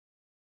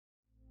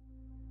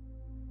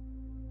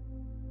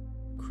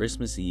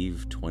Christmas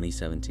Eve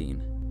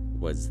 2017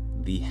 was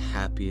the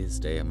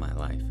happiest day of my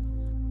life.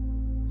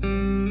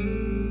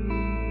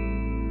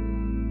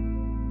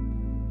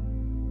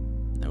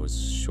 That was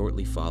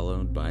shortly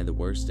followed by the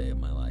worst day of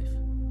my life.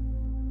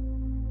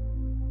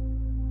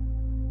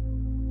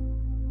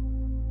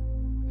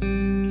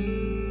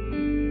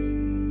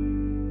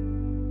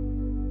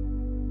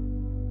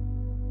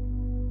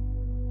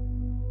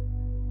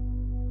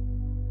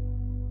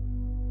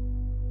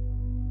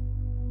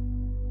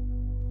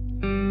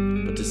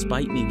 But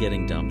despite me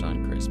getting dumped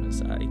on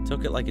Christmas, I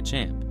took it like a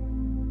champ.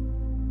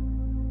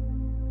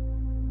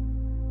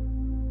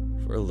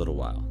 For a little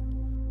while.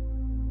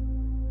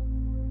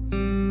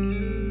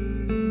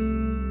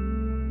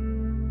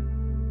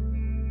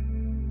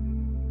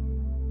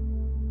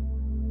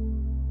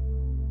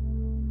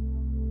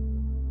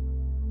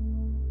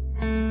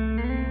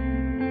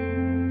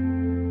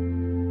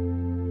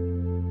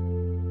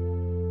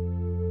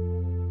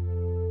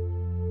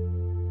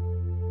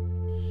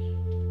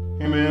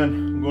 Hey man,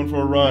 I'm going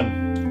for a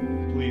run.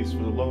 Please, for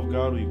the love of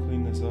God, will you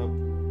clean this up?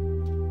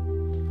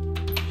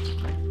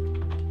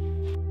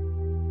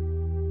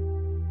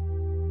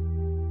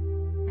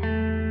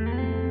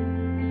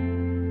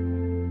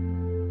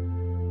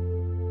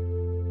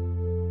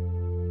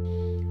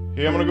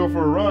 Hey, I'm gonna go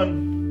for a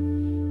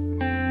run.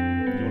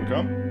 You wanna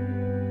come?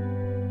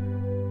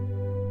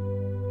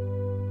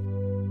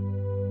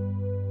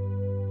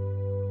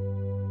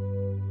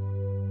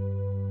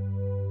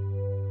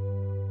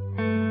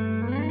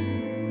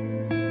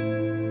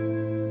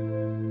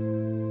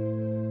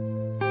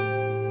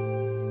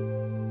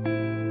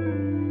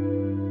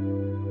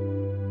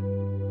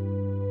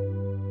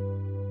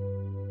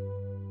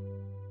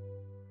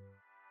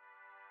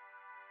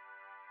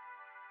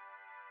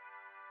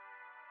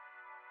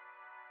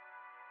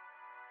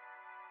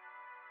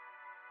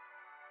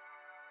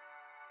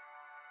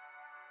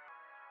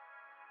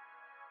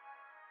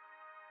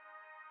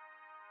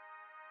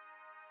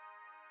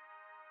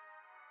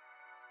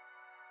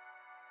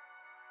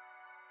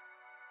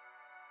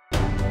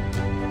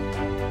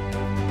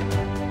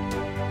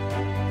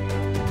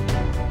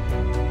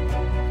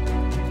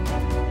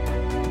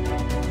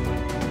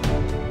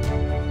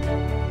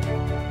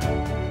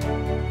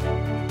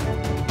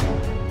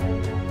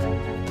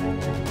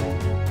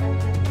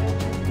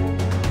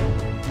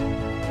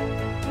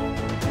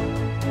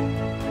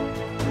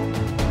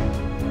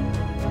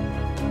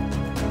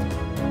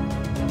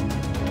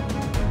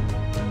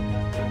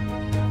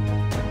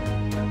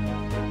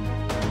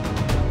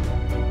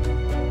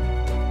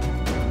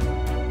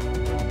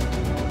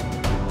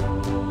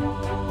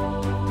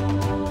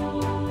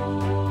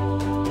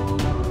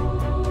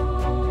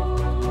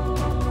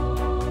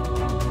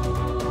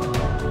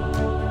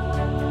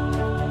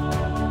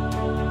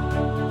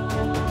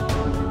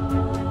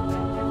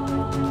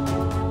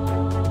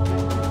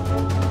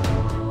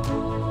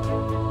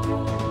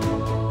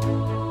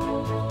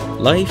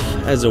 Life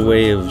has a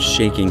way of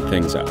shaking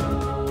things up.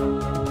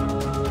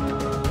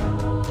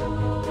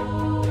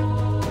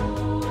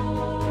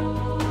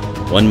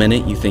 One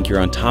minute you think you're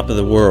on top of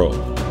the world.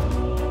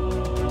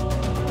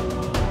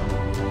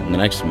 And the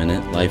next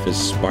minute, life has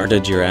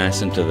sparted your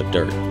ass into the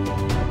dirt.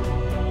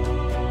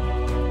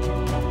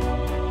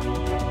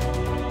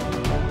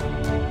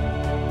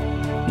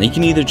 And you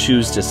can either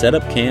choose to set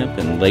up camp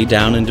and lay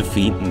down in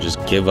defeat and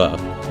just give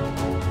up.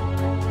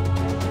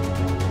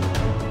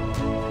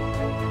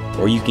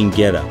 Or you can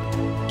get up,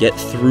 get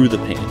through the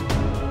pain.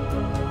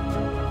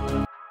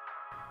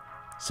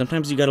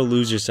 Sometimes you gotta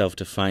lose yourself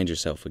to find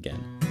yourself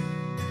again.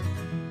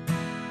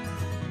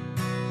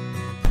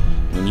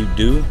 When you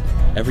do,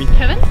 everything...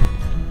 Kevin?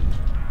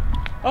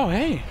 Oh,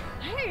 hey.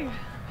 Hey,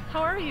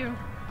 how are you?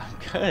 I'm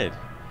good.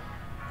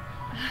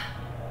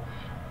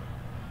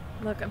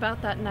 Look,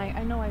 about that night,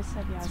 I know I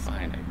said yes. It's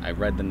fine. I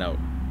read the note.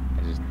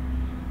 I just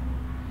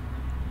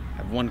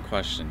have one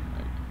question.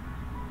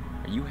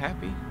 Are you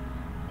happy?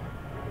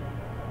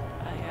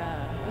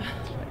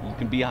 You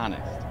can be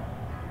honest.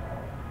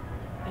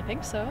 I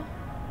think so.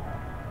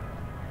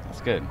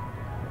 That's good.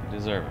 You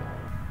deserve it.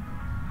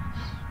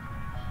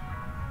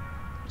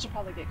 We should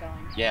probably get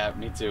going. Yeah,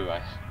 me too.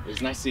 It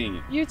was nice seeing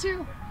you. You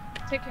too.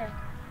 Take care.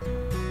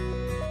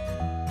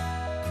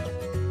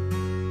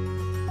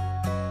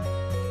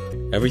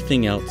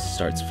 Everything else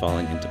starts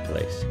falling into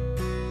place.